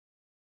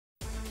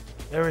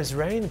There is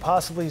rain,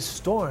 possibly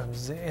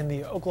storms in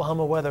the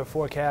Oklahoma weather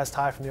forecast.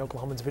 Hi from the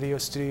Oklahoman's video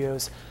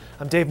studios.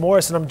 I'm Dave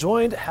Morris and I'm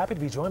happy to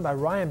be joined by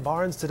Ryan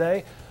Barnes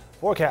today,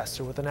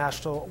 forecaster with the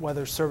National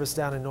Weather Service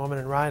down in Norman.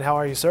 And Ryan, how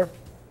are you, sir?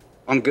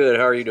 I'm good.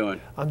 How are you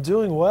doing? I'm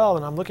doing well,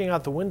 and I'm looking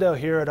out the window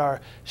here at our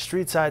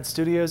street side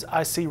studios.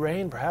 I see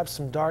rain, perhaps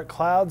some dark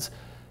clouds.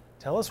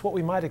 Tell us what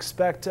we might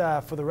expect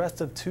for the rest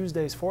of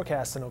Tuesday's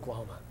forecast in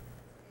Oklahoma.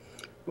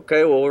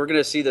 Okay, well, we're going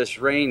to see this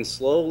rain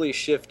slowly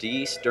shift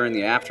east during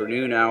the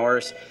afternoon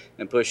hours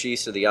and push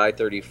east of the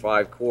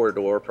I-35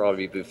 corridor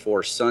probably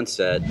before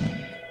sunset.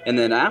 And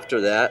then after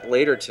that,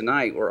 later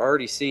tonight, we're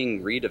already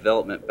seeing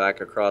redevelopment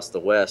back across the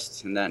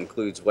west, and that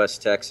includes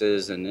West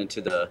Texas and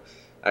into the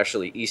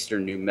actually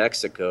eastern New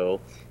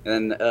Mexico.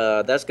 And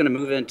that's going to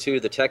move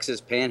into the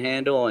Texas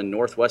Panhandle and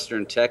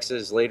northwestern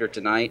Texas later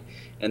tonight,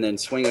 and then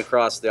swing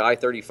across the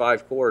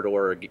I-35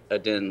 corridor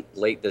again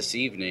late this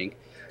evening.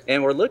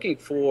 And we're looking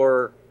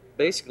for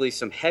basically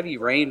some heavy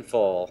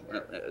rainfall,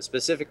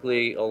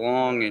 specifically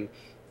along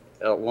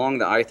the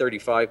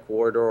I-35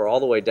 corridor all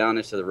the way down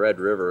into the Red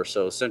River.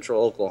 So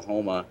central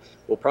Oklahoma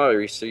will probably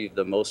receive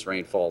the most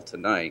rainfall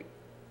tonight.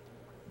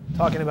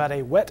 Talking about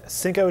a wet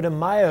Cinco de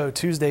Mayo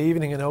Tuesday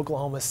evening in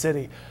Oklahoma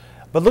City.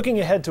 But looking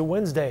ahead to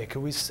Wednesday,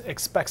 could we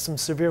expect some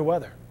severe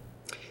weather?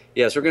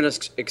 Yes, we're going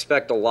to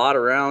expect a lot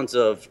of rounds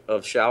of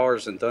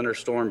showers and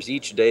thunderstorms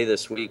each day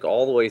this week,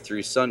 all the way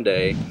through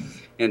Sunday.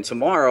 And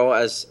tomorrow,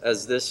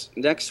 as this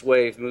next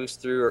wave moves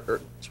through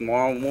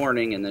tomorrow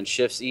morning and then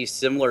shifts east,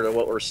 similar to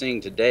what we're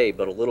seeing today,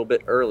 but a little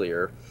bit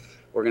earlier,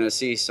 we're going to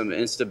see some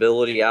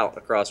instability out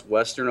across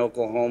western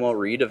Oklahoma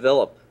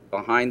redevelop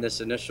behind this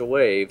initial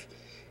wave.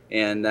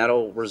 And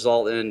that'll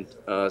result in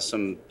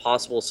some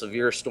possible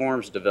severe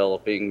storms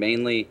developing,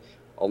 mainly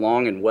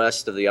along and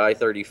west of the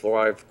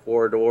I-35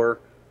 corridor,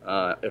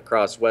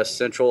 across west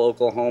central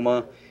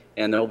Oklahoma,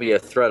 and there'll be a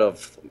threat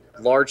of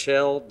large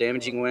hail,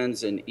 damaging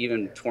winds, and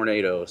even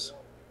tornadoes.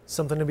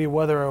 Something to be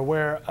weather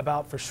aware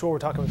about for sure. We're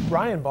talking with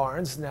Ryan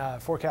Barnes,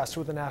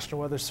 forecaster with the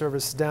National Weather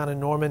Service down in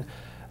Norman.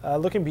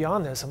 Looking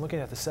beyond this, I'm looking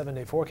at the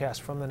 7-day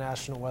forecast from the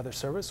National Weather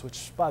Service,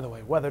 which, by the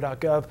way,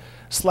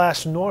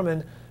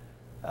 weather.gov/Norman.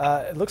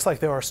 It looks like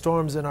there are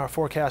storms in our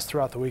forecast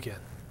throughout the weekend.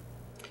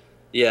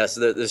 Yes,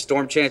 the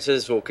storm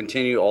chances will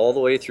continue all the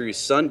way through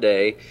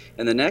Sunday,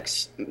 and the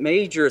next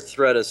major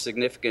threat of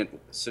significant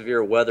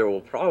severe weather will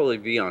probably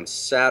be on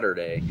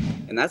Saturday,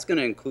 and that's going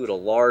to include a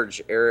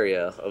large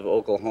area of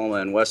Oklahoma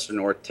and western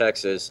North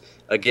Texas.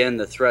 Again,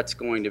 the threat's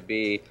going to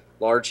be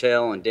large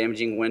hail and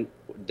damaging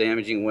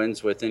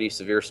winds with any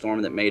severe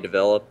storm that may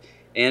develop,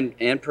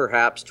 and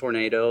perhaps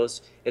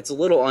tornadoes. It's a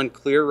little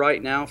unclear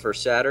right now for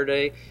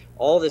Saturday.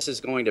 All this is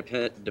going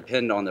to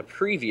depend on the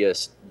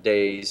previous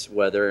day's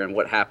weather and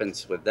what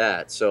happens with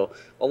that. So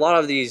a lot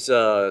of these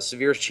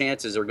severe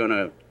chances are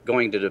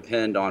going to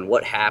depend on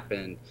what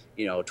happened,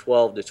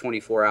 12 to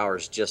 24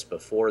 hours just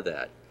before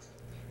that.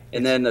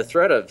 And then this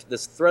threat of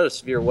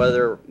severe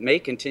weather may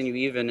continue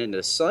even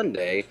into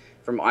Sunday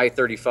from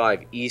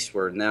I-35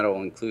 eastward, and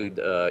that'll include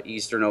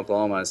eastern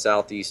Oklahoma and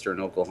southeastern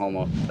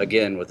Oklahoma,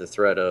 again with the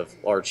threat of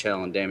large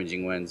hail and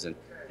damaging winds and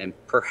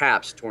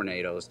perhaps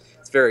tornadoes.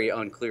 It's very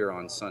unclear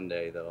on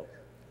Sunday, though.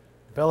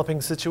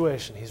 Developing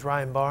situation. He's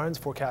Ryan Barnes,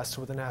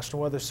 forecaster with the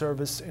National Weather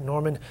Service in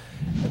Norman.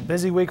 A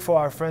busy week for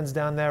our friends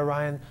down there,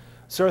 Ryan.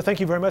 Sir, thank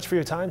you very much for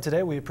your time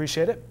today. We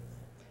appreciate it.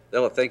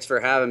 Well, thanks for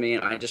having me.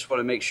 And I just want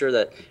to make sure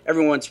that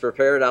everyone's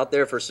prepared out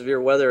there for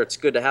severe weather. It's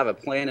good to have a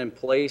plan in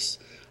place.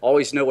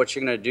 Always know what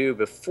you're going to do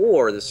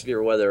before the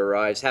severe weather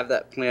arrives. Have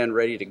that plan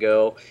ready to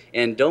go.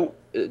 And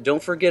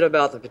don't forget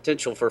about the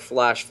potential for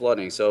flash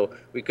flooding. So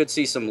we could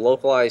see some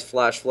localized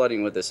flash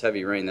flooding with this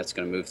heavy rain that's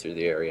going to move through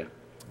the area.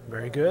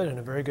 Very good, and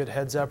a very good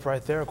heads up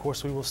right there. Of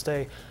course, we will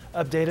stay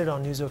updated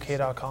on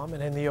newsok.com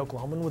and in the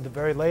Oklahoman with the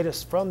very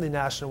latest from the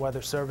National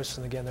Weather Service,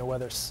 and again, their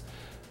weather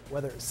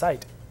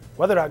site,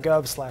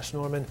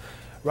 weather.gov/Norman.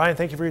 Ryan,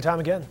 thank you for your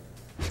time again.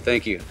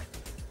 Thank you.